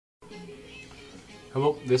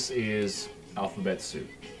Hello, this is Alphabet Soup.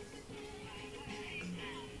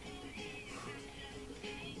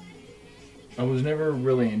 I was never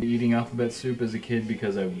really into eating alphabet soup as a kid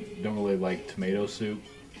because I don't really like tomato soup.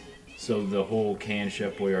 So the whole canned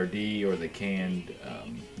Chef Boyardee or the canned,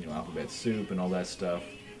 alphabet soup and all that stuff,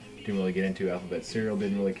 didn't really get into. Alphabet cereal,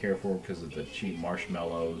 didn't really care for because of the cheap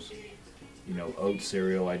marshmallows. Oat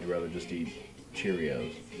cereal, I'd rather just eat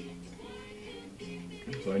Cheerios.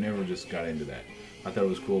 So I never just got into that. I thought it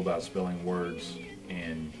was cool about spelling words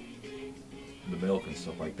and the milk and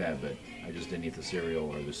stuff like that, but I just didn't eat the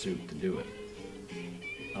cereal or the soup to do it.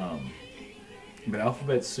 But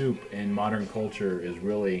alphabet soup in modern culture is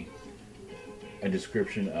really a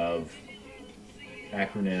description of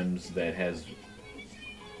acronyms that has,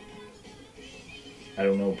 I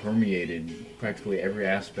don't know, permeated practically every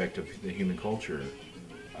aspect of the human culture.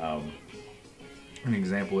 Um, an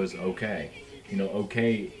example is okay.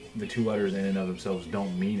 Okay, the two letters in and of themselves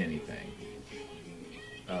don't mean anything.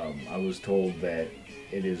 I was told that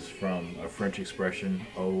it is from a French expression,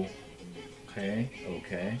 okay,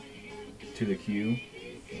 okay, to the Q.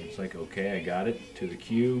 It's like, okay, I got it. To the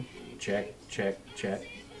Q, check, check, check.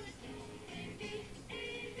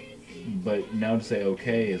 But now to say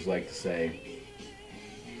okay is like to say,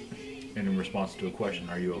 in response to a question,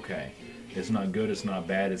 are you okay? It's not good, it's not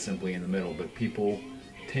bad, it's simply in the middle. But people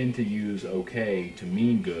tend to use okay to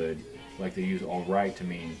mean good, like they use alright to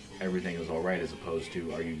mean everything is alright, as opposed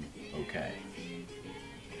to are you okay?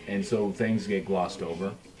 And so things get glossed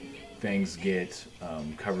over, things get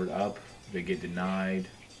covered up, they get denied,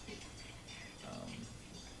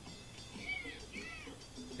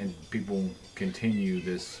 and people continue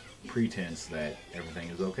this pretense that everything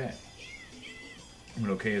is okay.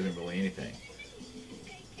 When okay isn't really anything.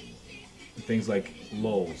 Things like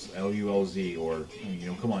lulz, L-U-L-Z, or,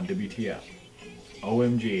 come on, WTF,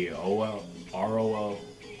 OMG, O-L, R-O-L,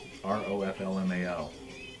 R-O-F-L-M-A-O.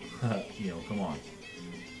 Come on.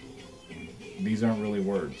 These aren't really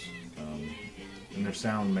words. And their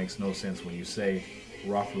sound makes no sense. When you say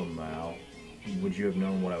Raflamau, would you have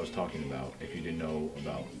known what I was talking about if you didn't know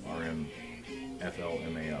about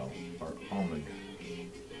R-M-F-L-M-A-O, or almond?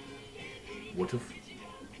 What if?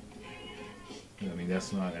 I mean,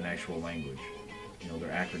 that's not an actual language. They're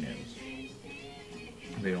acronyms.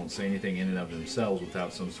 They don't say anything in and of themselves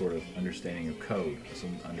without some sort of understanding of code,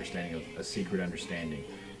 some understanding of a secret understanding,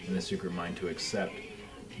 and the secret mind to accept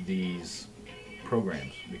these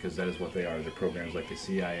programs, because that is what they are. They're programs like the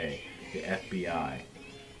CIA, the FBI,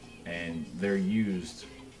 and they're used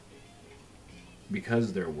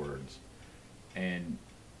because they're words. And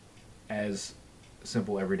as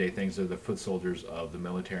simple everyday things, they're the foot soldiers of the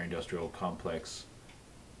military-industrial complex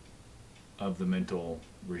of the mental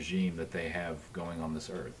regime that they have going on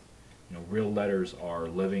this earth. Real letters are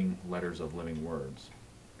living letters of living words,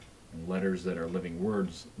 and letters that are living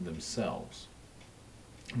words themselves.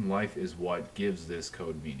 And life is what gives this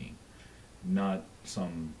code meaning, not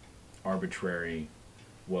some arbitrary,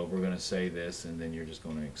 well, we're going to say this and then you're just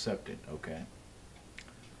going to accept it, okay?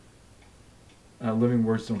 Living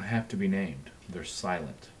words don't have to be named. They're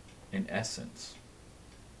silent. In essence,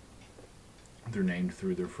 they're named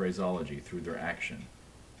through their phraseology, through their action.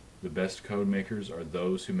 The best code makers are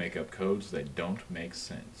those who make up codes that don't make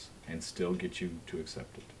sense and still get you to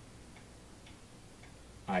accept it.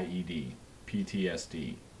 IED,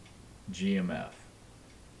 PTSD, GMF,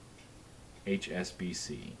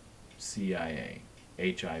 HSBC, CIA,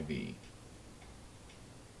 HIV.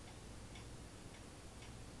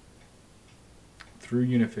 Through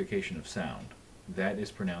unification of sound, that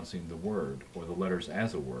is pronouncing the word or the letters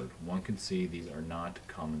as a word, one can see these are not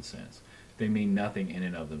common sense. They mean nothing in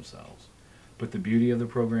and of themselves. But the beauty of the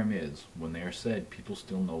program is, when they are said, people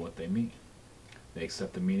still know what they mean. They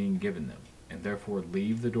accept the meaning given them, and therefore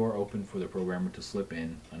leave the door open for the programmer to slip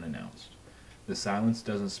in unannounced. The silence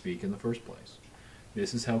doesn't speak in the first place.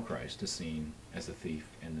 This is how Christ is seen as a thief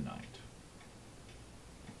in the night.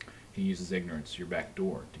 He uses ignorance, your back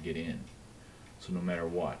door, to get in. So no matter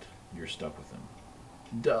what, you're stuck with him.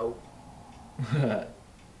 Dope.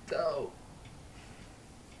 Dope.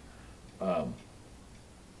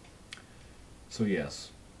 So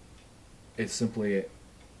yes, it's simply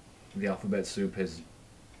the alphabet soup has,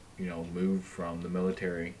 moved from the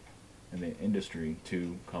military and the industry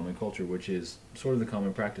to common culture, which is sort of the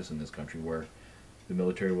common practice in this country, where the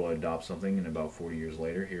military will adopt something and about 40 years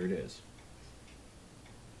later, here it is.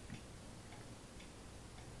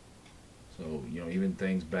 So, even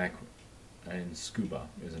things back in scuba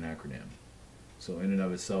is an acronym. So in and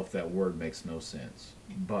of itself, that word makes no sense.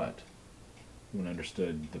 But when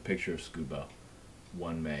understood, the picture of scuba,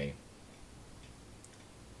 one may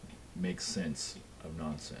make sense of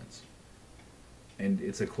nonsense. And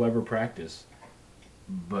it's a clever practice,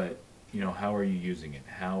 but how are you using it?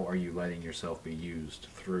 How are you letting yourself be used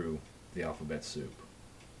through the alphabet soup,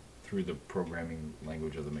 through the programming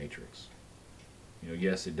language of the matrix?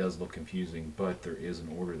 Yes, it does look confusing, but there is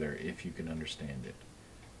an order there if you can understand it,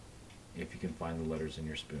 if you can find the letters in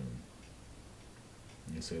your spoon.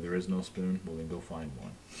 And you say there is no spoon, well then go find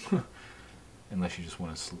one. Unless you just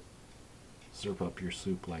want to slurp up your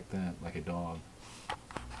soup like that, like a dog.